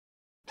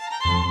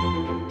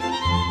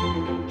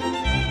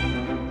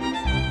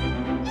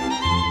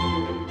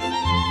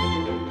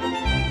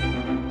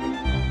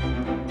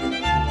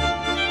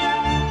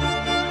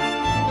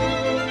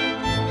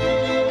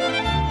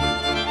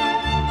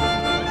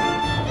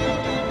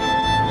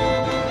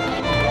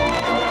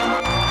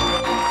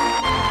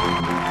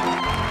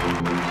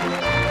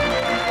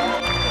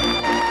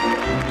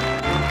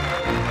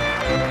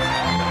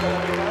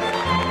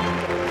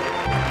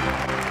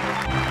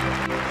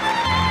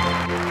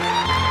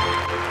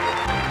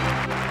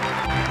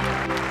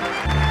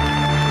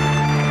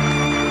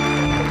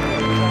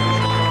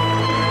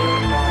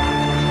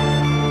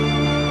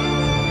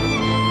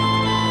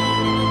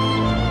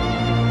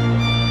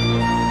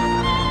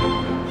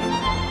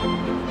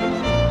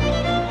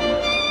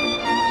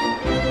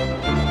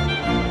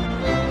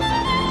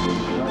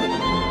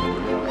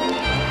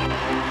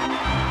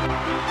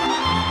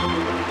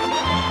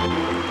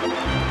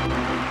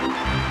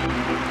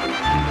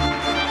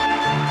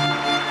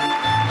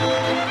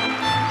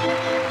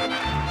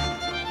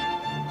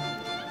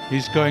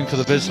He's going for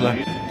the Vizsla.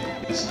 The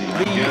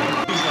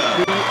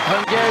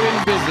Hungarian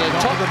Vizsla,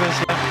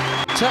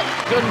 top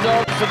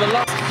Gundog for the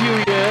last few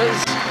years.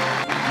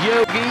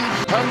 Yogi,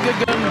 Hunger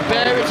Gun,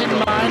 bear it in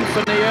mind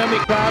for Naomi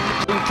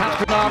Crufts and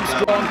Catherine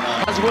Armstrong,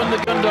 has won the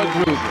Gundog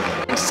group.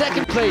 In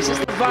second place is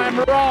the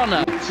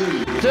Weimaraner.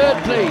 Third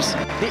place,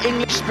 the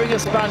English Springer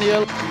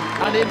Spaniel.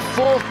 And in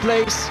fourth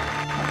place,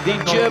 the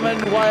German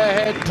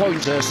Wirehead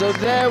Pointer. So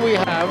there we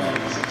have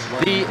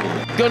the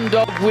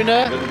Gundog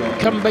winner.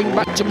 Coming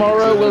back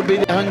tomorrow will be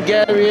the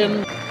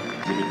Hungarian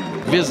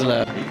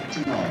Vizsla.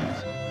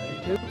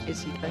 Who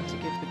is he going to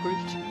give the group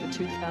to for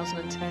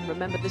 2010?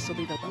 Remember, this will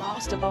be the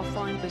last of our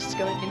finalists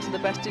going into the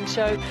Best in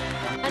Show.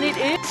 And it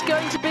is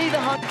going to be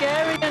the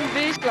Hungarian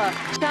Vizsla,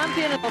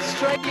 champion and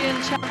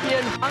Australian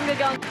champion. Hunger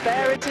Gun,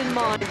 bear it in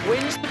mind,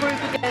 wins the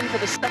group again for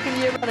the second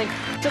year running.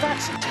 So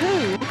that's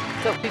two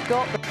that we've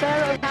got, the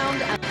Pharaoh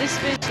Hound and this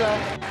Vizsla.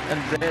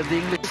 And there's the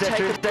English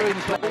setter in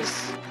second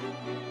place.